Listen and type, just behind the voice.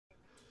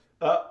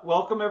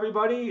Welcome,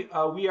 everybody.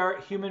 We are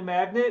Human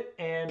Magnet,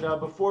 and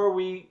before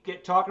we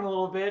get talking a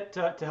little bit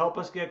to help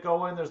us get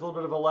going, there's a little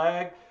bit of a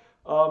lag.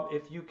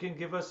 If you can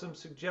give us some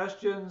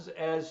suggestions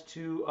as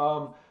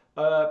to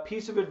a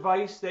piece of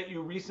advice that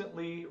you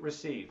recently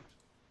received.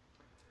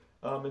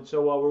 And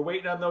so while we're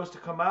waiting on those to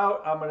come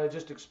out, I'm going to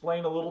just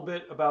explain a little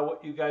bit about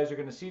what you guys are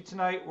going to see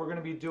tonight. We're going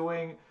to be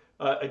doing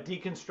a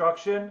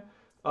deconstruction.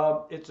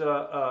 It's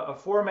a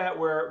format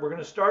where we're going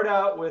to start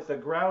out with a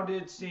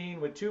grounded scene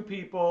with two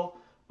people.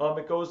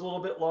 It goes a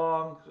little bit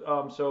long,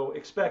 so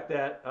expect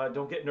that.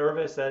 Don't get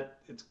nervous that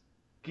it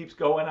keeps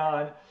going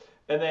on.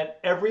 And then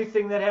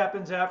everything that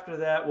happens after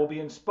that will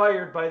be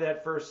inspired by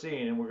that first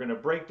scene. And we're going to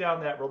break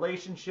down that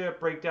relationship,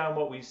 break down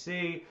what we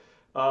see,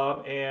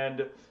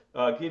 and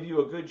give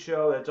you a good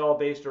show that's all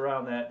based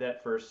around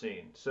that first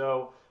scene.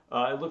 So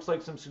it looks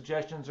like some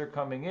suggestions are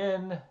coming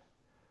in.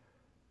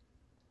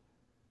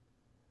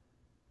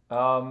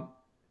 Um,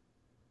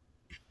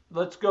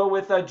 let's go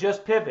with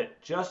just pivot,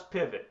 just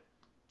pivot.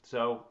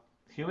 So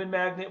human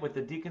magnet with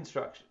the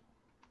deconstruction.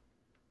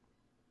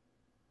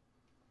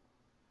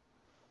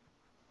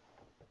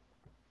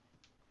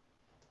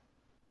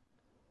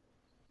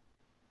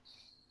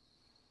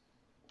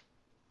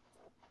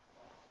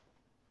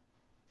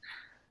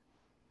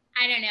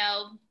 I don't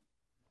know.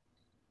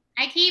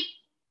 I keep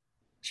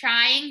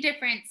trying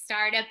different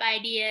startup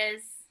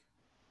ideas,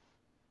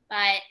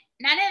 but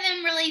none of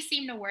them really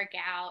seem to work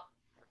out.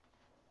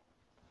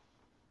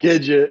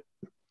 Gidget.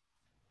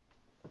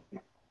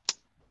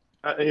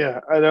 Yeah,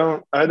 I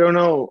don't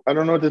know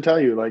what to tell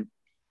you. Like,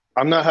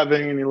 I'm not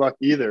having any luck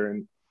either,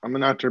 and I'm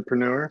an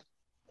entrepreneur.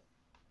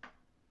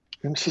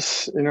 It's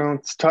just,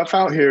 it's tough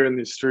out here in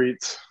these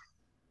streets.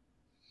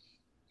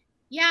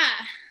 Yeah,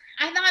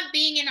 I thought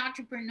being an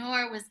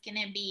entrepreneur was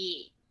going to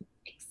be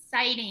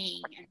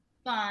exciting and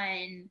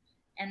fun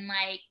and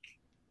like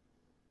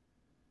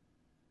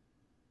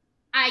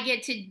I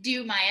get to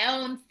do my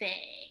own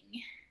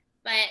thing.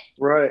 But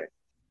Right,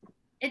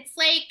 it's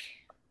like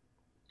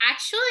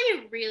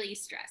actually really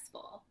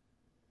stressful.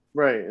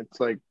 right. It's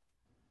like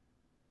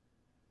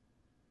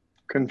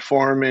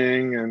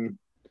conforming, and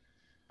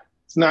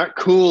it's not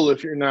cool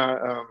if you're not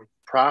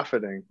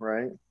profiting,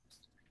 right?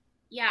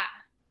 Yeah.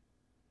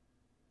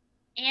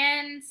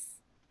 And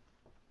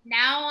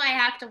now I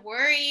have to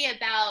worry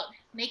about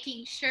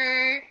making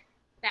sure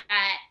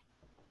that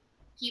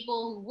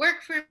people who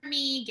work for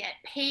me get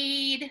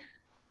paid. It's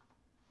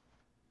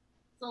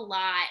a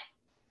lot.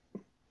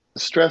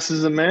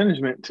 Stresses of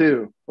management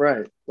too,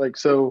 right? Like,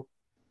 so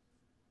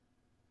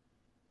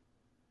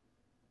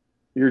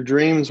your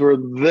dreams were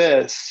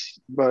this,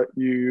 but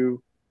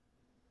you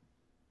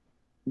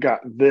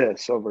got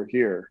this over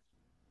here.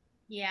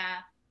 Yeah.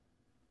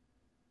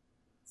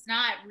 It's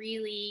not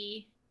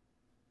really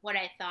what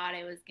I thought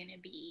it was going to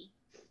be.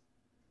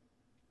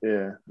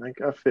 Yeah, like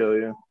I feel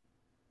you.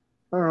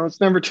 I don't know. It's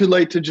never too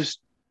late to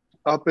just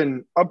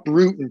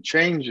uproot and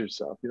change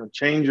yourself.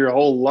 Change your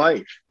whole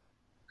life.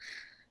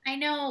 I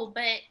know,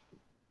 but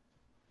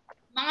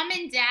mom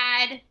and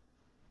dad,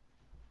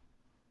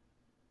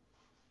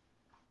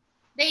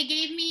 they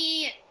gave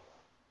me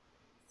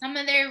some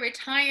of their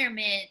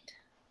retirement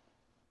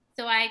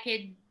so I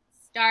could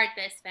start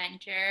this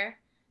venture,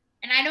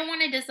 and I don't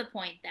want to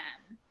disappoint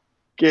them.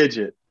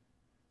 Gidget.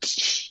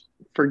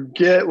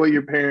 Forget what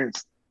your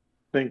parents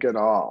think at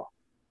all.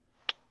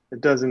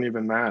 It doesn't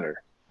even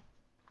matter.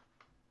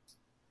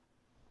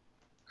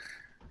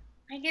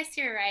 I guess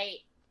you're right.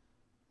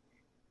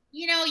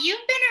 You know,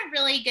 you've been a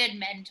really good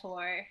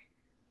mentor.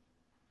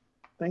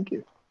 Thank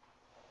you.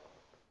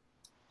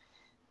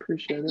 I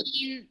Appreciate it.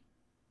 mean,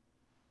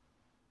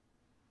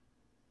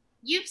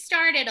 you've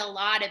started a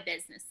lot of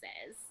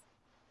businesses.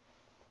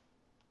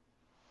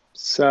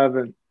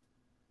 7.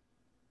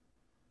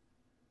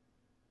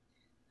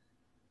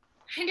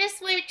 I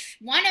just wish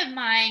one of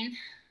mine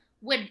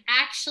would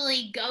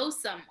actually go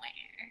somewhere.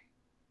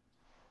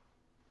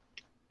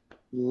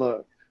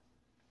 Look,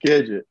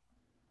 Gidget.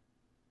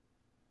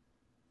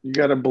 You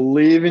got to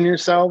believe in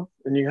yourself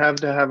and you have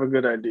to have a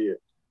good idea.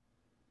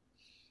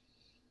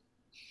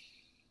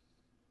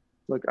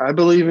 Look, I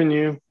believe in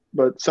you,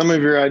 but some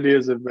of your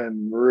ideas have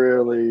been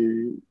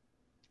really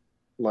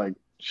like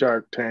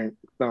Shark Tank,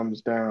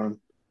 thumbs down.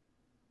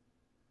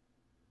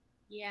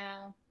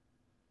 Yeah. I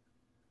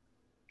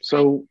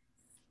So,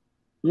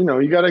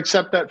 you got to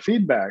accept that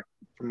feedback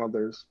from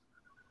others.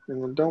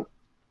 And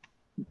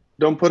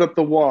don't put up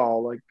the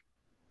wall. Like,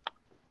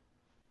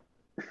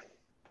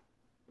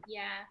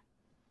 yeah.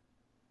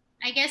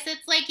 I guess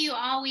it's like you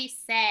always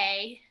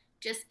say,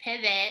 just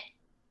pivot.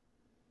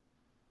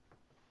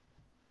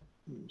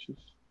 just,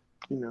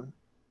 you know,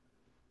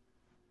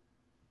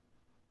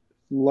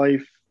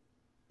 life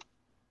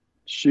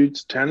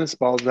shoots tennis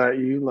balls at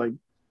you, like,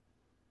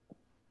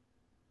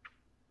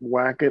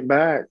 whack it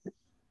back.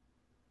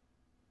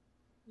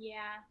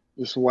 Yeah.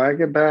 Just whack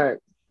it back.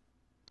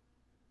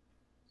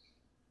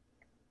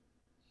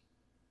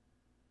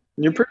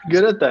 You're You're pretty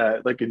good at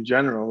that, like in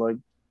general. Like,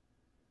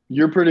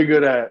 you're pretty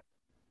good at,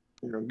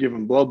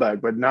 giving blowback,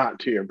 but not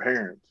to your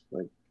parents.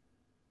 Like,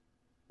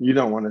 you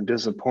don't want to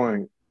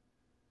disappoint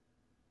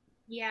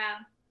Yeah.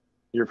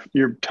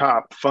 your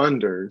top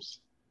funders,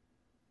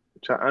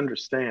 which I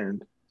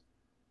understand.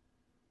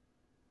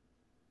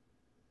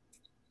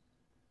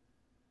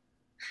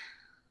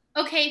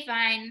 Okay,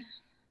 fine.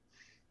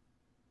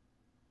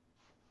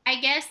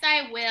 I guess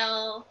I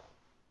will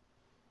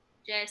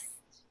just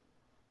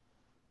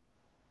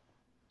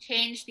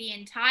change the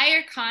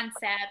entire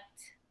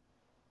concept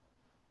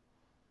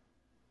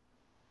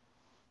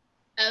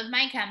of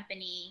my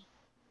company.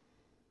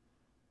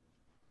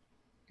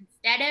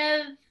 Instead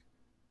of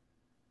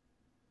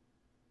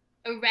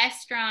a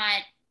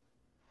restaurant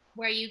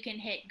where you can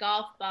hit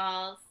golf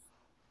balls,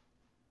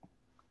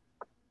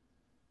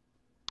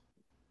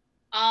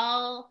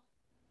 I'll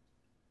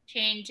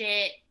change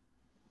it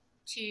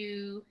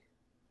to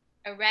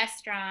a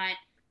restaurant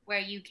where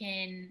you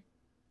can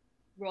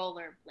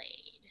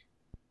rollerblade.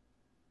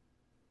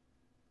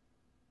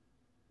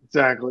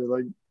 Exactly.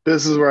 Like,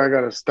 this is where I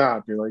got to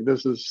stop you. Like,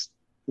 this is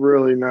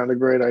really not a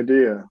great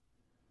idea.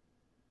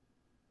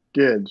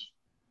 Gidge.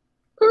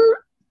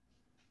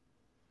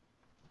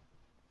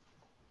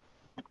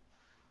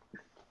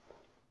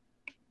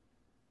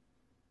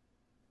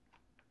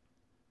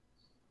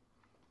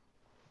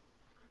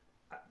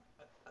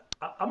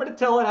 I'm going to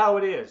tell it how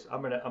it is.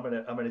 I'm going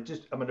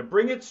to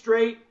bring it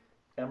straight,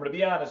 and I'm going to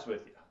be honest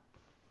with you.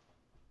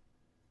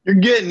 You're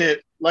getting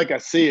it like I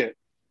see it.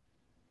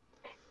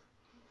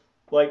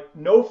 Like,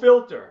 no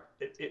filter.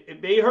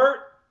 It may hurt,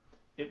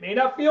 it may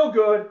not feel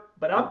good,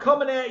 but I'm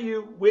coming at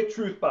you with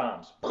truth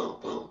bombs.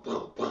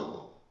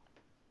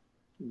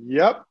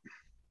 Yep.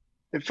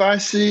 If I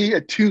see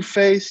a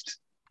two-faced,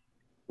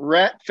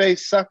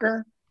 rat-faced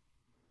sucker,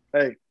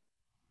 hey,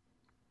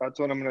 that's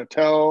what I'm going to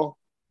tell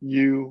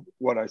you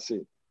what I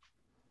see.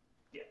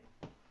 Yeah.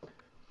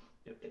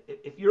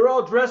 If you're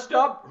all dressed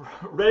up,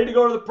 ready to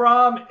go to the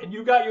prom, and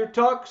you got your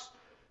tux,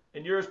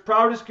 and you're as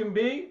proud as can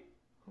be,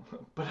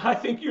 but I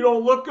think you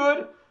don't look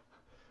good,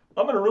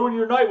 I'm going to ruin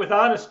your night with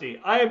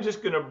honesty. I am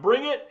just going to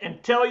bring it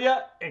and tell you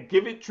and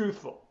give it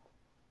truthful.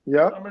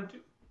 Yep. I'm going to do.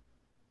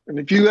 And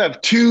if you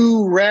have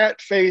two rat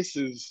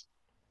faces,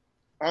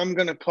 I'm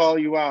going to call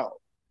you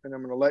out, and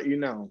I'm going to let you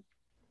know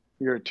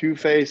you're a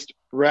two-faced,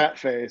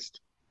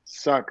 rat-faced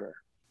sucker.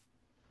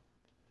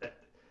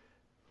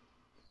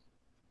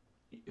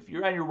 If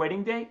you're on your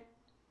wedding day,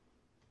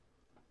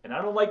 and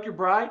I don't like your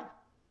bride,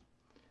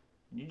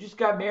 and you just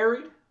got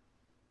married,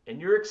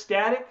 and you're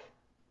ecstatic,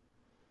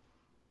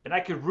 and I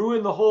could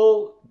ruin the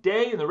whole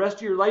day and the rest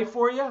of your life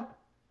for you,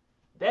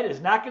 that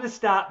is not going to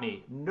stop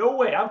me. No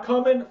way. I'm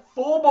coming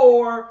full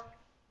bore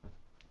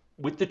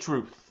with the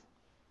truth.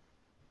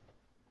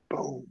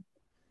 Boom.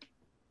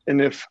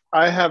 And if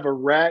I have a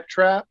rat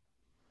trap,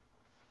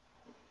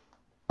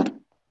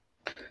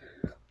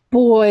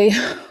 boy,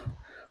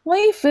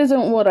 life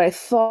isn't what I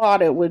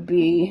thought it would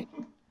be.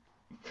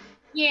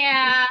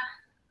 Yeah.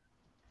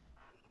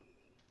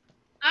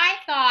 I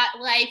thought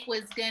life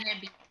was going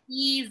to be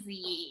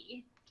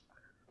easy.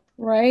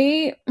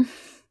 Right?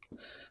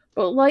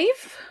 But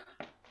life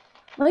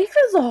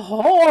is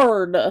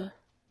hard.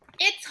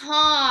 It's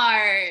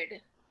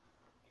hard.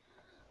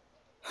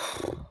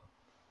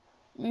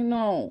 I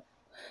know.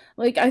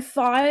 Like, I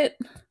thought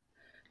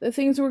that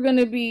things were going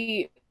to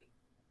be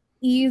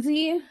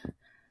easy,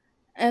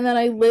 and then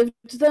I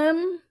lived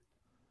them,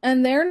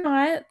 and they're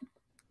not.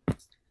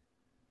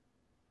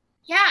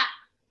 Yeah.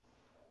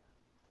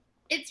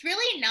 It's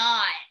really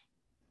not.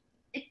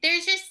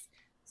 There's just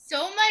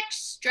so much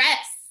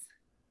stress.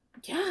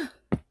 Yeah.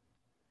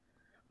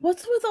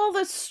 What's with all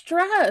the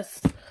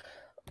stress?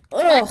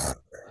 Ugh.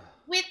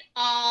 With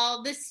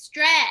all the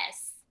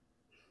stress.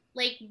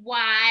 Like,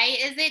 why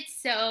is it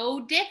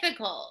so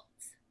difficult?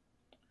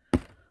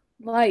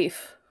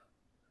 Life.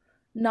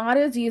 Not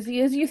as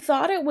easy as you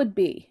thought it would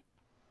be.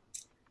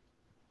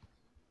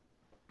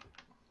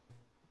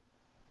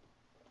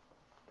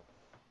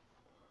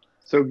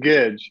 so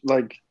Gidge,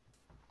 like,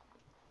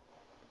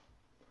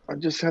 I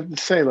just have to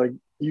say, like,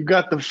 you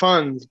got the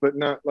funds, but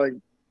not like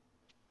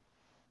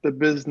the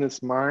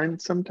business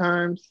mind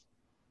sometimes.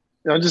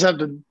 I just have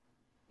to,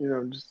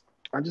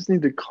 I just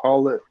need to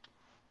call it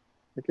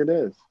like it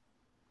is.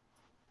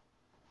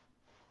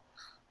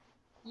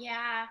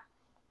 Yeah.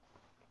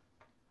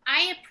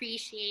 I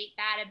appreciate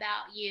that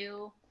about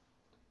you.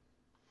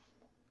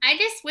 I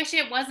just wish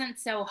it wasn't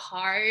so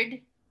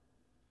hard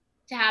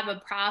to have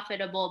a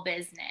profitable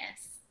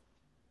business.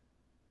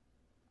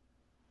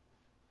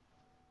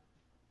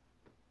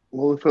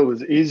 Well, if it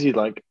was easy,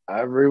 like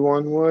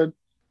everyone would.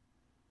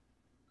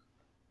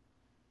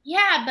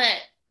 Yeah, but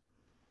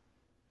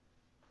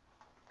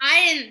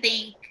I didn't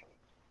think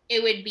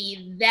it would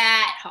be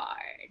that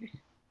hard.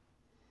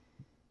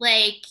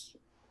 Like,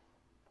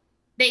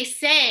 they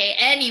say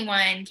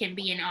anyone can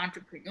be an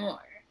entrepreneur.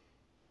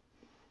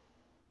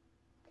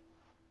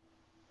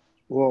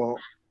 Well,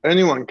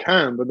 anyone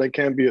can, but they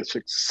can't be a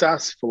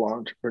successful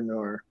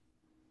entrepreneur.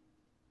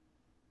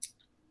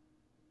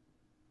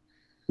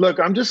 Look,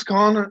 I'm just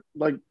calling it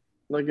like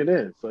it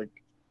is. Like,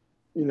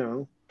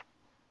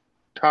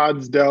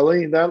 Todd's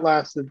Deli, that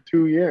lasted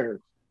 2 years.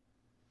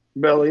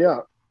 belly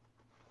up.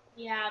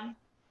 Yeah.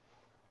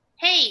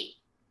 Hey,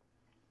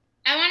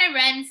 I want to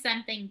run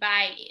something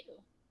by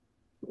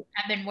you.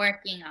 I've been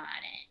working on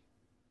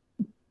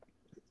it.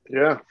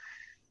 Yeah.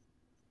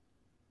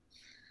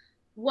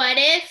 What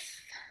if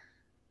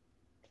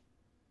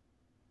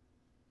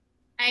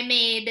I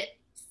made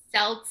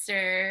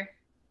seltzer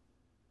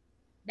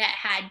that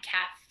had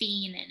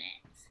caffeine in it?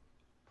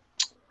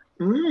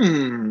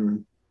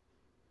 Mmm.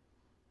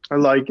 I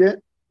like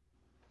it.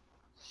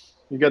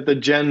 You got the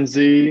Gen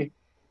Z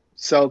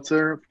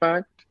seltzer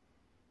effect.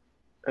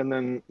 And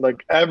then,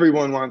 like,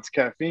 everyone wants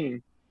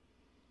caffeine.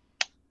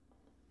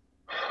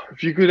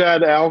 If you could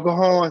add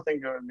alcohol, I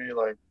think it would be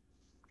like,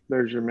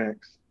 there's your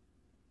mix.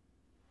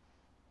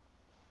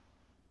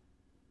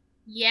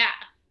 Yeah.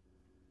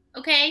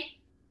 Okay.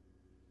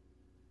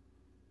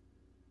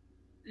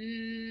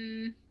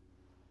 Mm,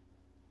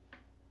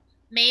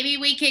 maybe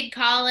we could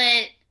call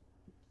it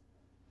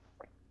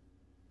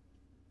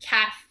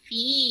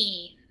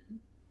caffeine.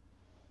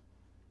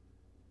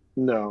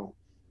 No.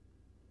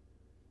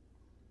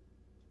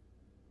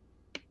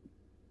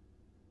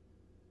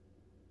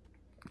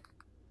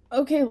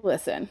 Okay,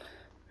 listen.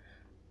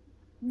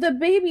 The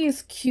baby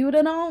is cute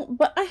and all,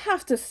 but I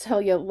have to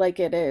tell you like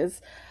it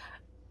is.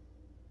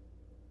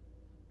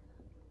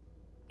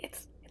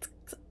 It's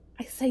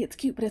I say it's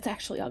cute, but it's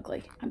actually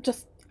ugly.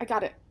 I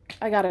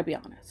gotta be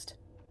honest.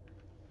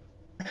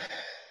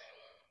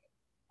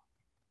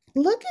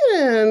 Look at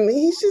him.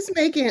 He's just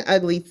making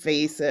ugly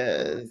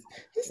faces.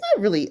 He's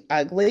not really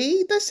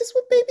ugly. That's just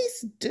what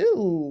babies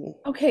do.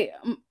 Okay,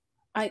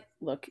 I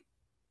look,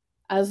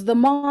 as the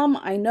mom,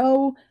 I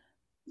know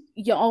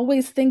you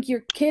always think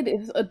your kid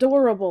is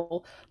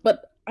adorable,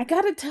 but I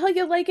gotta tell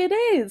you like it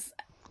is.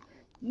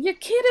 Your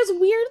kid is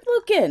weird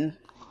looking.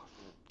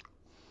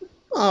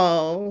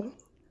 Oh,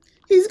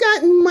 he's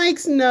got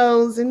Mike's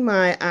nose in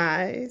my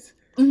eyes.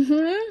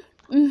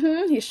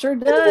 He sure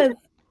And we're, does.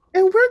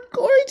 and we're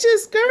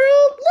gorgeous,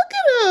 girl. Look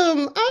at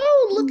him.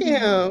 Oh, look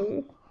at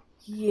him.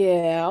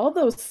 Yeah, all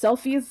those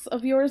selfies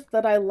of yours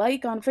that I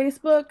like on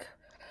Facebook.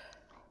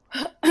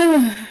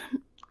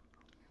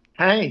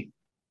 Hey,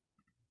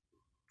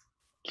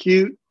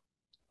 cute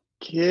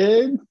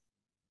kid.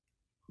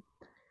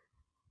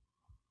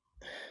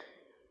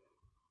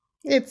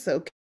 It's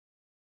okay.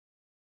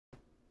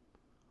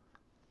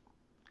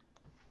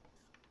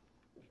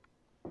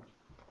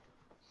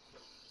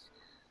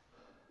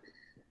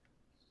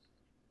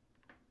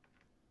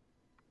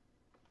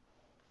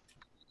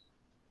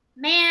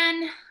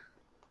 Man,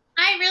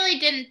 I really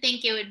didn't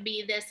think it would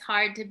be this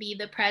hard to be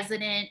the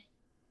president.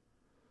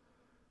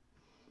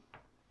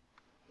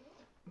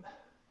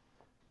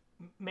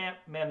 Ma'am,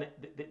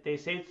 they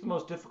say it's the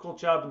most difficult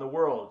job in the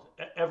world.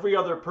 Every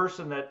other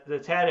person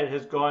that's had it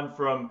has gone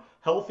from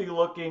healthy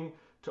looking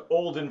to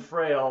old and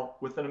frail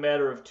within a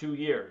matter of 2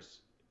 years.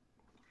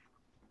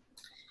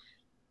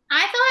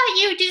 I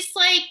thought you just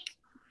like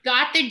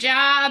got the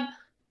job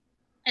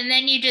and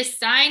then you just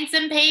signed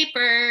some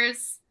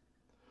papers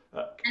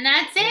Uh, and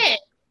that's it.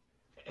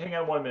 Hang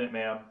on 1 minute,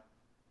 ma'am.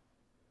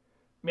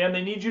 Ma'am,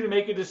 they need you to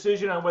make a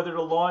decision on whether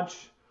to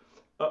launch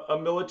a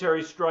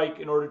military strike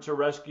in order to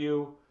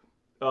rescue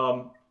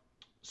um,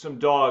 some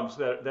dogs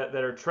that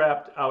are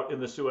trapped out in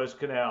the Suez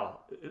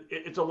Canal.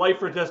 It's a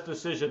life or death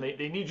decision.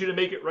 They need you to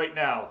make it right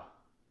now.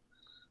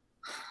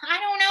 I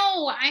don't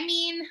know. I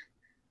mean,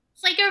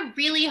 it's like a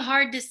really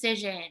hard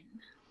decision.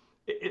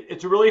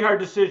 It's a really hard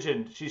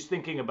decision. She's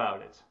thinking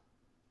about it.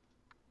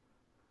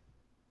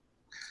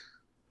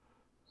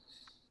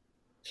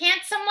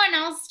 Can't someone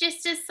else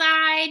just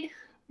decide?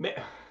 Ma-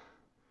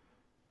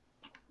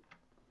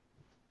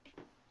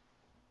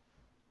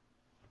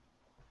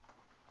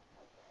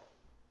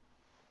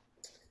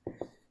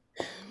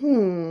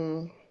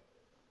 Hmm.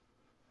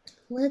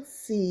 Let's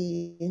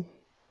see.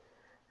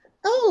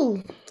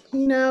 Oh,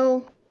 you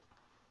know,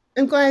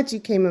 I'm glad you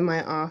came in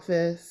my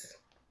office.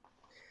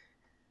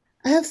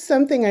 I have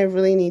something I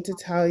really need to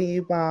tell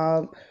you,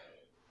 Bob.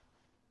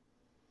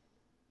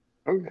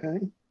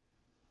 Okay.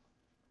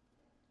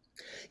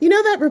 You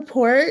know that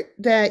report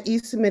that you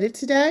submitted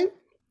today?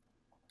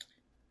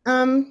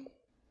 Um,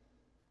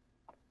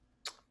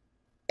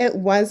 it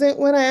wasn't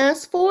what I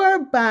asked for,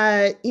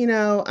 but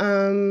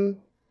I'm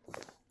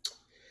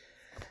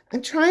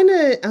trying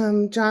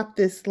to drop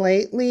this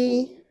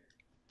lately.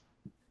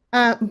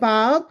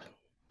 Bob,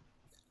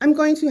 I'm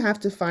going to have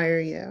to fire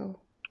you.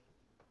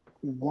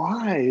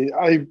 Why?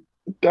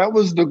 That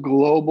was the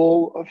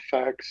global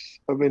effects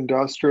of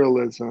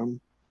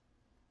industrialism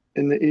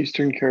in the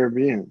Eastern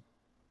Caribbean.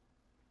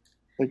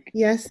 Like,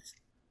 Yes,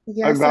 I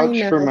yes, I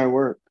vouch for know. my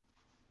work.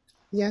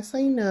 Yes,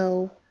 I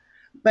know.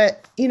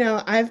 But,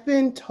 I've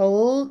been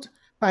told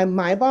by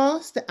my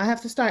boss that I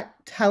have to start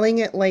telling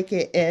it like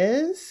it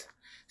is.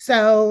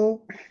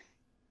 So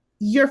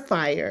you're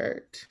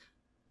fired.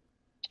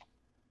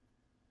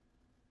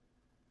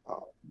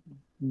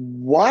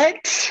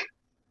 What?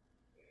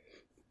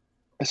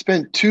 I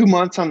spent 2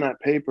 months on that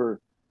paper,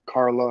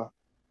 Carla.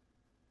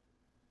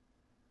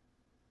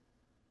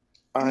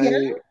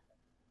 Yeah.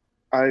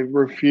 I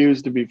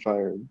refuse to be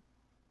fired.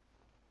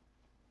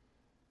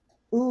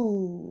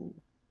 Ooh,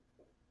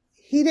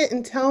 he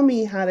didn't tell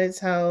me how to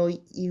tell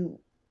you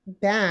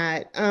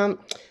that.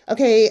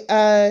 Okay,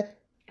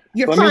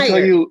 you're Let me tell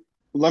fired. you,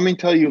 let me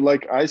tell you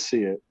like I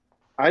see it.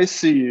 I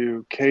see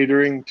you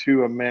catering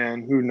to a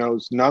man who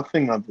knows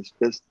nothing of this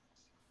business.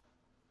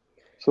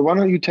 So why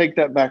don't you take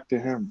that back to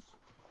him?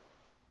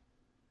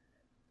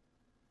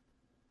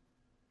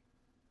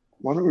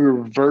 Why don't we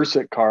reverse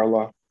it,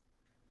 Carla?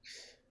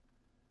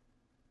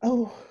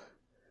 Oh,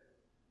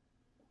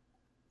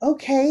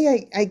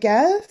 okay, I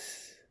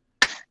guess.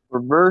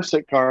 Reverse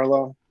it,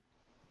 Carla.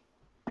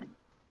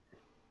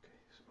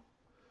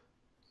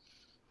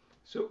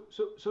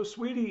 So,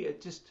 sweetie, it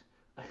just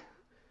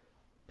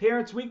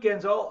parents'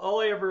 weekends.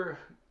 All I ever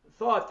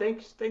thought.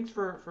 Thanks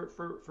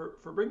for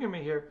bringing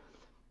me here.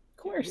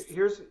 Of course.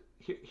 Here's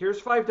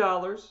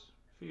 $5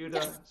 for you to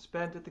Yes.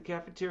 spend at the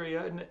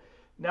cafeteria. And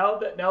now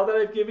that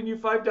I've given you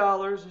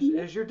 $5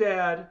 as your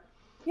dad,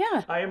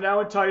 Yeah. I am now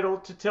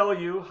entitled to tell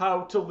you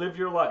how to live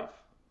your life.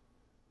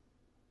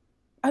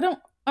 I don't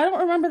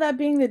remember that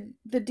being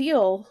the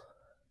deal.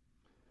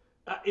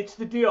 It's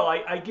the deal.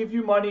 I give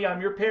you money.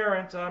 I'm your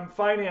parent. I'm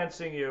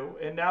financing you,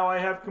 and now I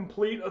have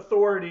complete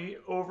authority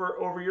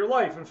over your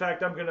life. In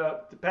fact, I'm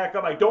gonna pack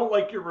up. I don't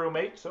like your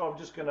roommate, so I'm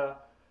just gonna,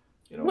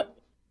 you know. What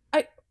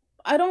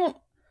I don't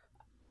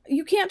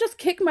you can't just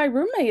kick my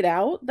roommate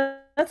out.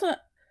 That's not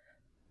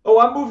Oh,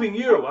 I'm moving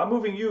you. I'm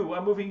moving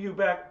you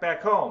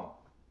back home.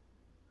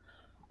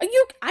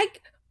 you I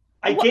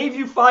I what gave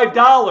you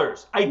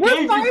 $5. I we're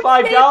gave you five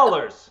five states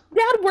dollars.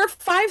 Dad, we're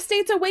 5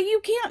 states away.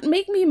 You can't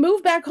make me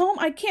move back home.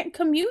 I can't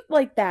commute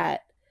like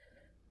that.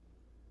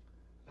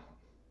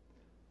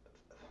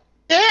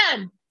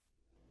 Dad,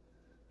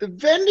 the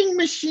vending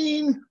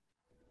machine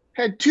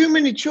had too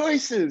many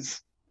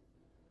choices.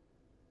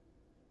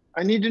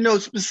 I need to know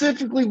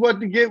specifically what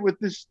to get with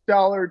this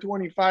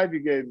 $1.25 you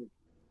gave me.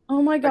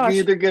 Oh my I can gosh.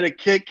 either get a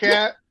Kit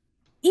Kat,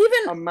 a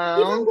Even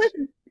Mounds,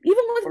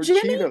 even with or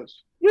Jimmy? Cheetos.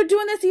 You're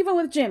doing this even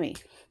with Jimmy.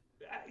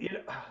 You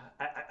know,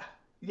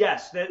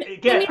 yes. Again,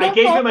 Jimmy, I don't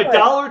gave fall him for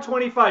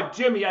it. $1.25.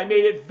 Jimmy, I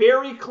made it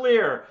very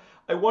clear.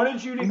 I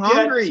wanted you to I'm get.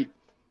 hungry.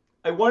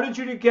 I wanted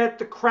you to get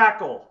the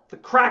crackle. The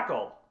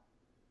crackle.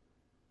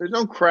 There's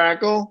no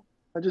crackle.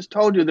 I just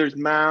told you there's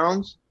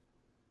Mounds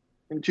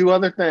and two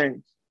other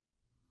things.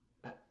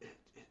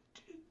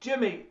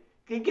 Jimmy,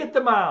 get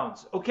the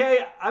mounds,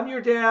 okay? I'm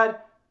your dad.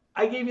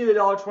 I gave you the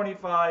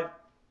 $1.25.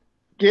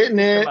 Getting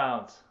Get the it.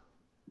 mounds.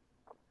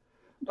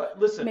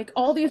 Listen, Make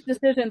all these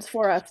decisions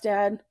for us,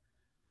 Dad.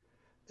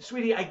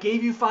 sweetie, I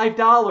gave you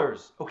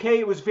 $5. Okay,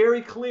 it was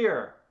very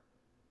clear.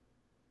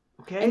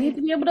 I need Okay?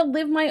 to be able to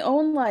live my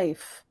own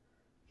life.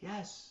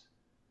 Yes,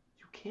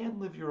 you can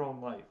live your own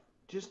life.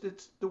 Just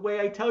it's the way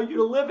I tell you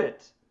to live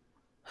it.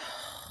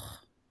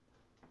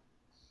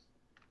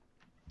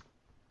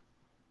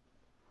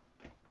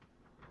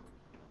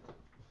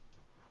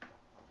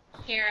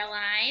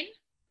 Caroline,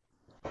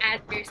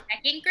 as your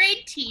second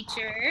grade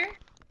teacher,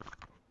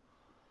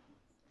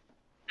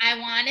 I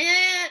want to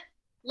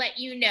let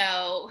you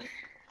know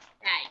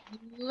that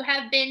you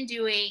have been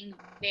doing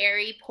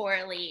very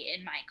poorly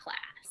in my class.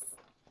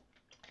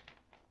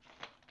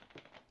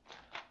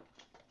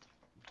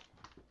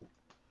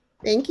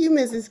 Thank you,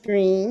 Mrs.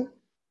 Green.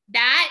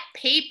 That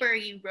paper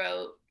you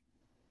wrote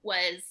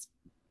was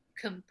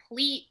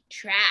complete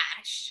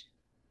trash.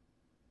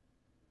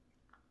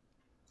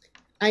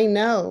 I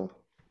know.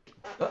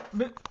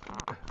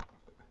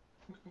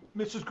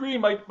 Mrs.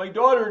 Green, my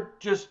daughter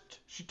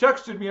she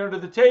texted me under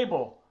the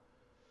table.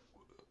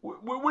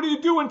 What are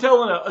you doing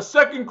telling a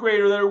second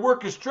grader that her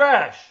work is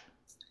trash?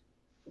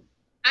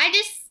 I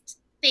just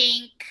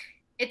think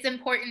it's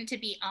important to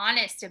be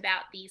honest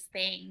about these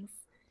things.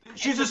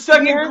 She's a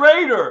second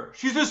grader.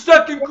 She's a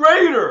second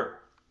grader.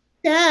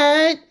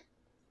 Dad,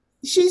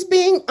 she's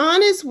being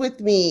honest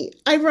with me.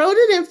 I wrote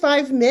it in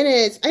 5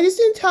 minutes. I just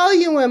didn't tell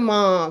you and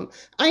Mom.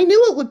 I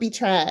knew it would be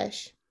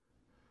trash.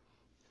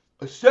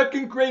 A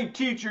second grade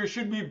teacher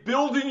should be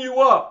building you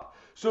up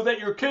so that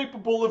you're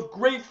capable of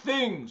great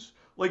things,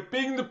 like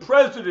being the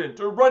president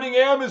or running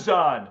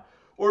Amazon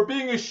or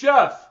being a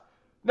chef,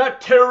 not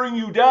tearing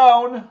you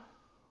down.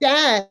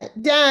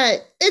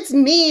 Dad, it's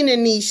mean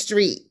in these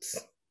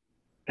streets.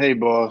 Hey,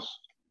 boss.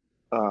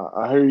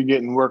 I hear you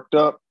getting worked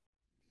up.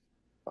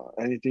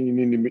 Anything you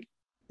need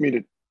me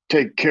to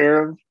take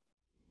care of?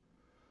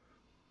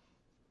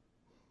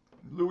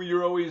 Louis,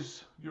 you're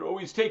always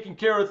taking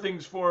care of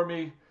things for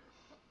me.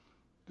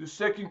 The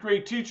second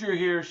grade teacher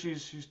here,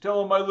 she's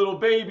telling my little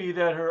baby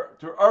that her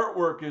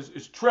artwork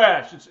is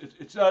trash.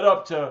 It's not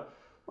up to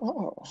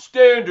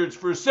standards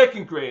for a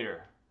second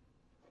grader.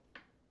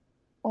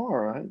 All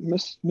right,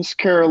 Miss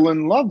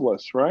Carolyn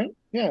Lovelace, right?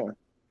 Yeah,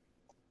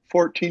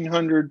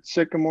 1400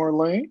 Sycamore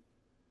Lane.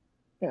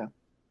 Yeah.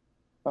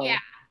 Yeah.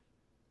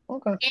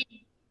 Okay.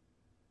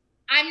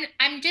 And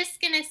I'm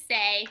just gonna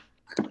say,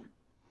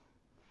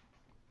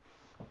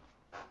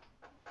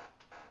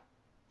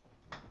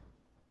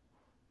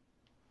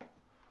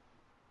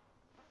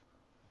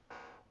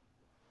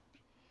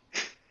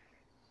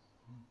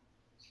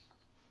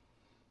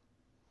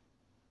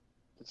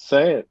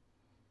 Say it.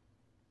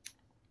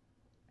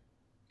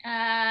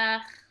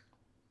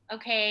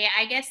 Okay,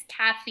 I guess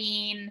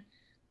caffeine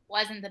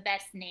wasn't the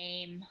best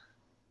name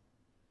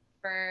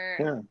for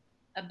Yeah.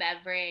 a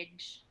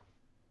beverage.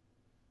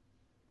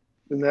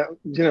 And that,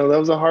 that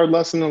was a hard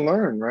lesson to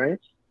learn, right?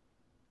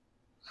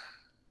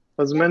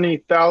 As many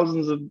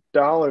thousands of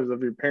dollars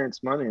of your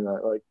parents' money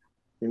that like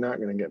you're not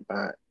gonna get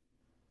back.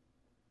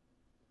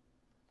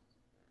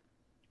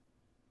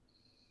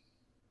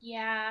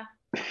 Yeah.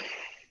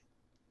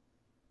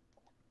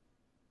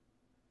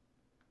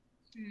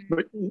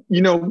 But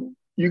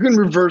you can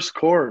reverse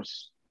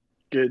course,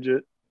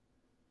 Gidget.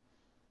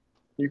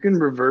 You can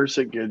reverse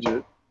it,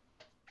 Gidget.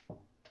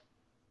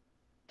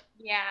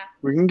 Yeah.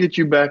 We can get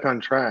you back on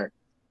track.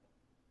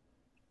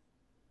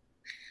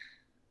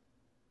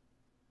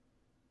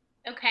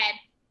 Okay.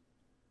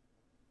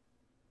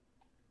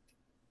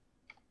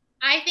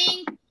 I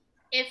think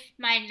if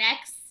my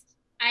next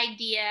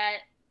idea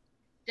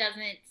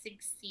doesn't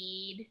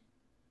succeed,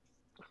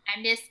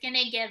 I'm just going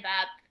to give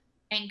up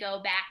and go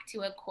back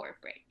to a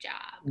corporate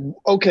job.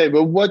 Okay,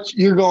 but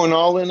you're going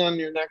all in on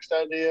your next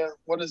idea?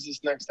 What is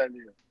this next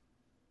idea?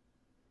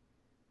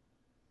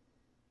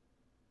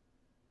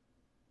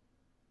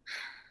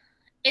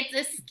 It's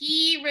a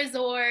ski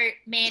resort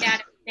made out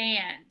of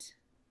sand.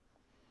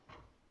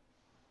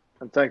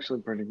 That's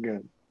actually pretty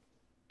good.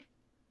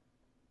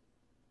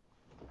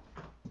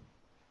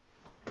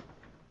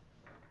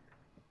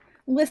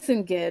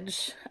 Listen,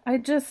 Gidge, I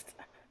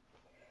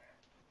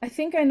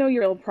think I know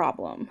your real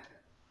problem.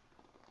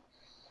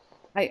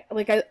 I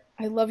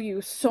love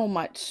you so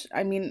much.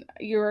 I mean,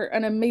 you're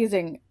an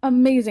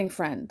amazing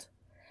friend.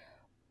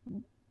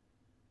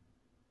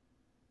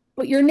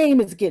 But your name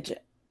is Gidget.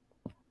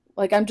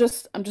 Like I'm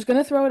just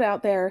gonna throw it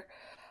out there.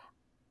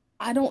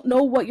 I don't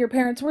know what your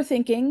parents were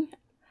thinking.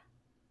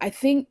 I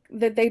think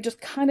that they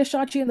just kind of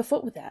shot you in the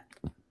foot with that.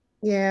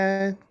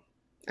 Yeah,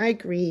 I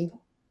agree.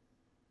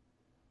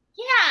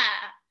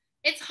 Yeah.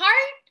 It's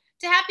hard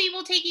to have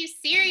people take you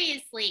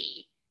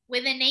seriously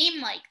with a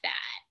name like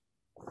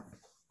that.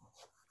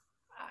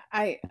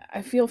 I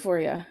feel for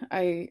you.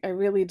 I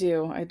really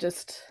do. I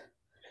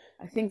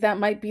think that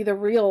might be the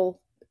real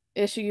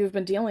issue you've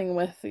been dealing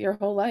with your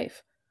whole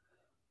life.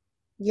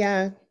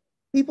 Yeah,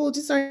 people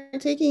just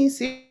aren't taking you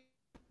seriously.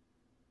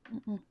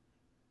 Mm-mm.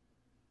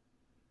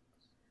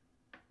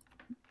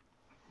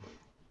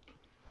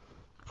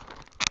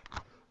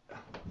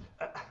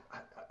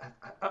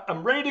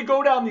 I'm ready to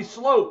go down these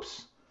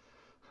slopes,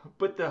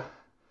 but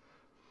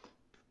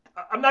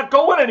I'm not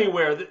going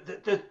anywhere.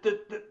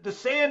 The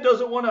sand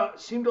doesn't want to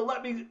seem to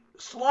let me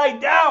slide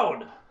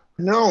down.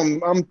 No,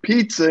 I'm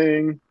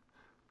pizzaing,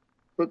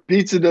 but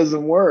pizza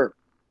doesn't work.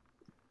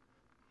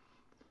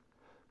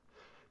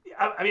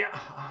 I mean,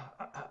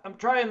 I'm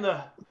trying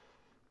the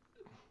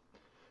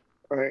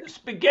All right.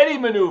 spaghetti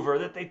maneuver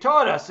that they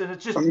taught us, and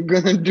it's just I'm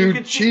gonna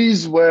do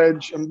cheese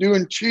wedge. I'm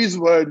doing cheese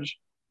wedge.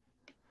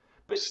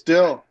 But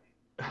Still.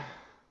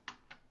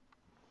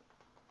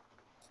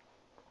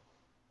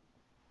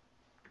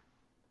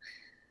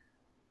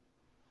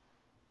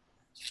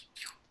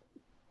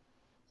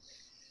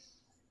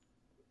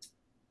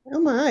 Oh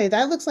my,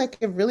 that looks like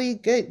a really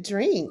good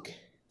drink.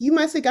 You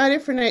must have got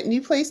it from that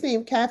new place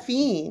named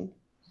Caffeine.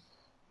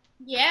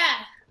 Yeah.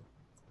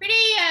 It's pretty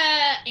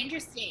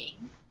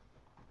interesting.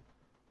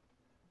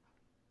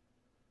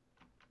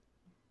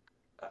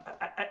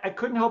 I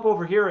couldn't help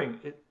overhearing.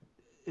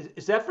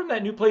 Is that from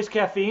that new place,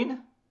 Caffeine?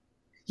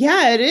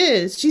 Yeah, it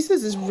is. She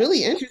says it's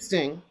really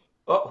interesting.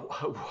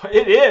 Oh,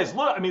 it is.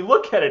 Look, I mean,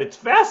 look at it. It's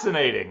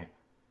fascinating.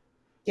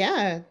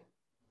 Yeah.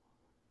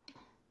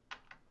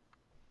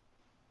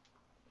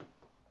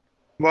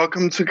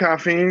 Welcome to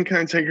Caffeine. Can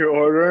I take your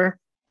order?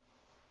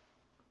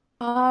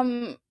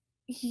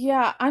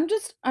 Yeah,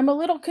 I'm a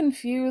little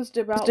confused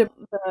about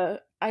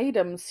the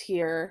items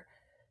here.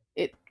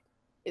 It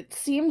it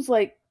seems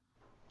like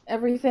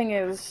everything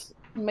is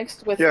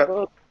mixed with Yeah.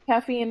 both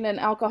caffeine and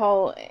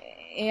alcohol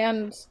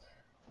and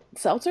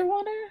seltzer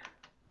water?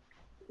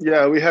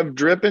 Yeah, we have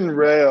drip and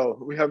rail.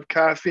 We have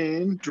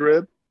caffeine,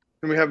 drip,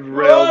 and we have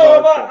rail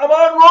Oh, vodka. I'm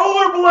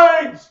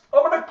on rollerblades.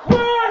 I'm gonna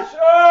crash.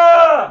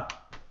 Ah!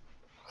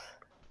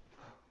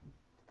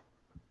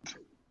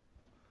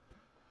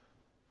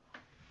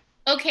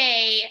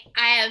 Okay,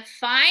 I have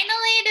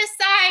finally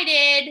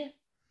decided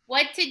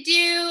what to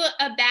do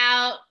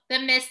about the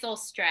missile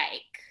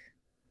strike.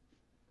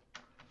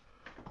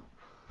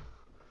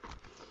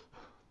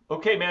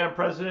 Okay, Madam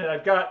President,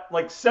 I've got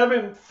like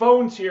 7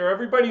 phones here.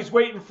 Everybody's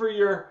waiting for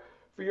your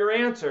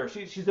answer.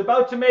 She's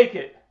about to make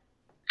it.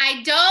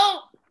 I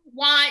don't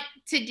want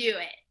to do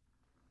it.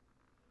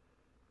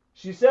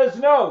 She says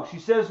no. She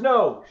says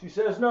no. She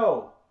says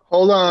no.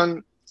 Hold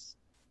on.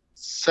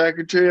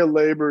 Secretary of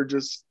Labor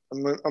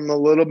I'm a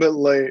little bit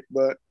late,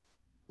 but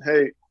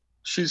hey,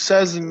 she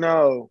says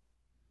no.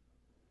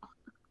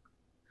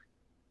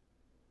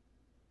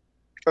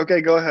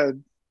 Okay, go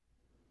ahead,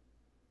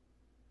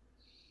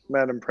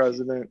 Madam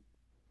President.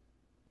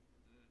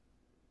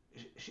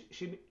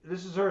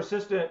 This is her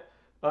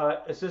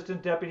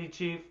assistant deputy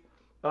chief,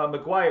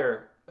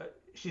 McGuire.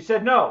 She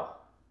said no.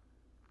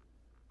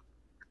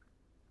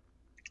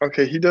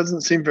 Okay, he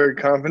doesn't seem very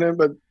confident,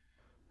 but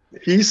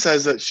he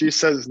says that she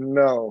says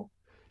no.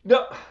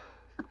 No.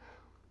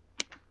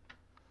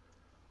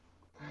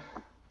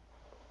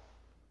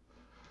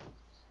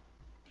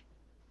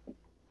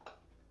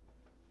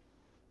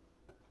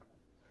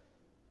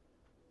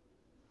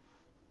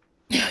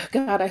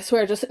 God, I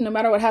swear, just no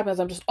matter what happens,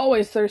 I'm just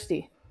always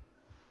thirsty.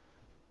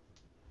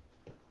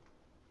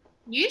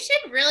 You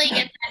should really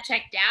get that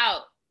checked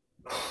out.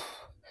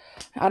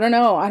 I don't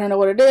know. I don't know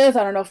what it is.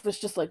 I don't know if it's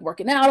just like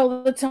working out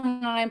all the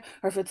time,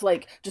 or if it's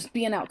like just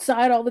being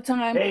outside all the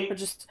time, Hey, or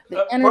just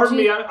the energy. pardon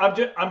me.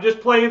 I'm just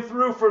playing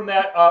through from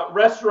that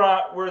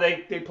restaurant where they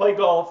play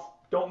golf.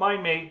 Don't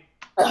mind me.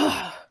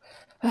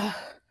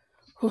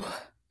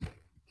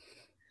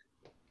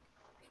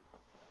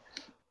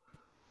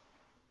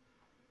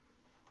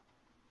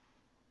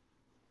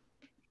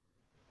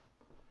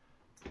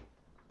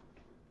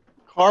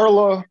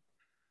 Carla,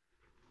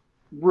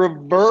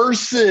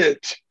 reverse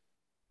it.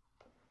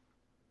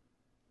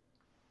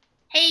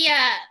 Hey,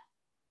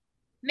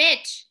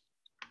 Mitch,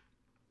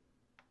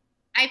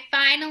 I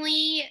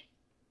finally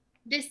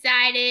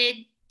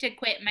decided to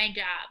quit my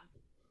job.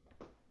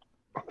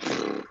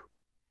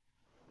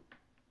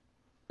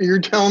 You're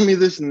telling me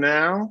this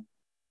now?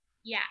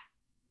 Yeah.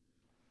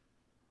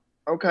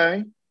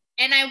 Okay.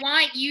 And I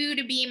want you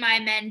to be my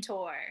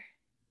mentor.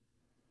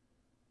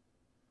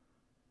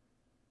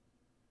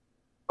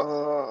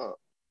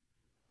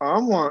 I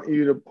want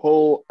you to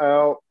pull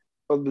out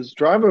of this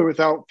driveway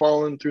without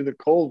falling through the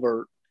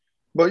culvert.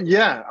 But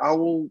yeah, I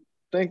will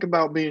think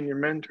about being your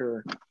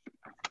mentor.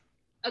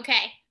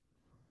 Okay.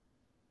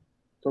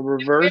 So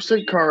reverse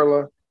it,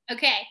 Carla.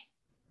 Okay.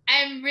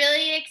 I'm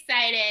really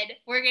excited.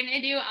 We're going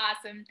to do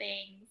awesome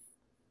things.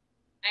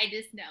 I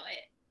just know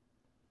it.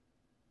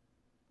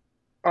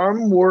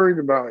 I'm worried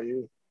about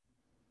you,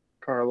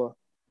 Carla.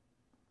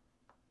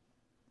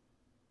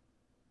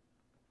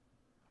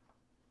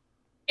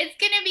 It's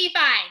going to be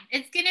fine.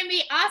 It's going to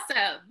be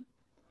awesome.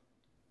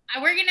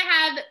 We're going to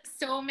have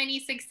so many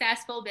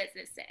successful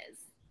businesses.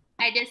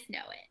 I just know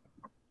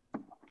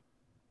it.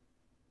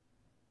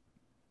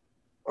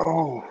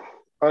 Oh,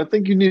 I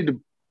think you need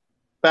to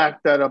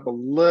back that up a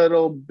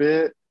little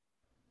bit.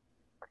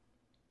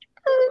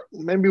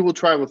 Maybe we'll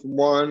try with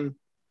one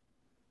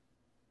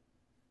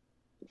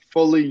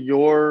fully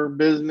your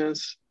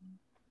business.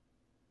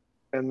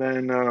 And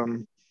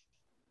then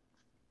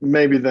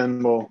maybe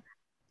then we'll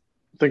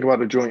think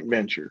about a joint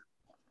venture.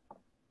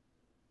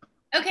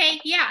 Okay,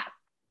 yeah.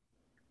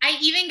 I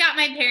even got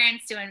my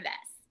parents to invest.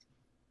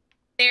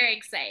 They're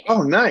excited.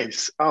 Oh,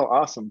 nice. Oh,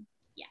 awesome.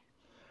 Yeah.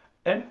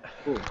 And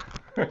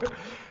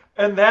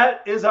and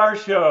that is our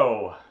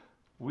show.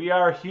 We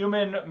are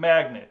Human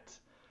Magnet.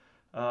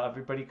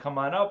 Everybody come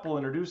on up. We'll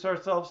introduce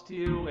ourselves to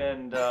you.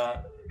 And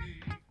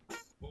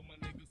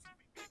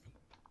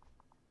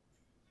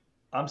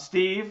I'm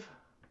Steve.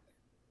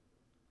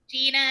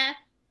 Gina.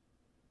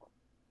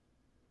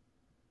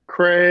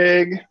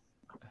 Craig.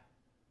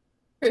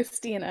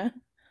 Christina.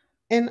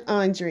 And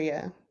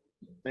Andrea.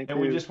 Thank And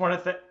you. we just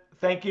want to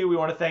thank you. We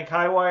want to thank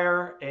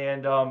Highwire,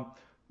 and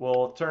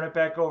we'll turn it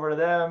back over to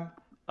them.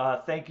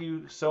 Thank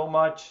you so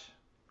much.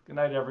 Good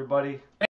night, everybody.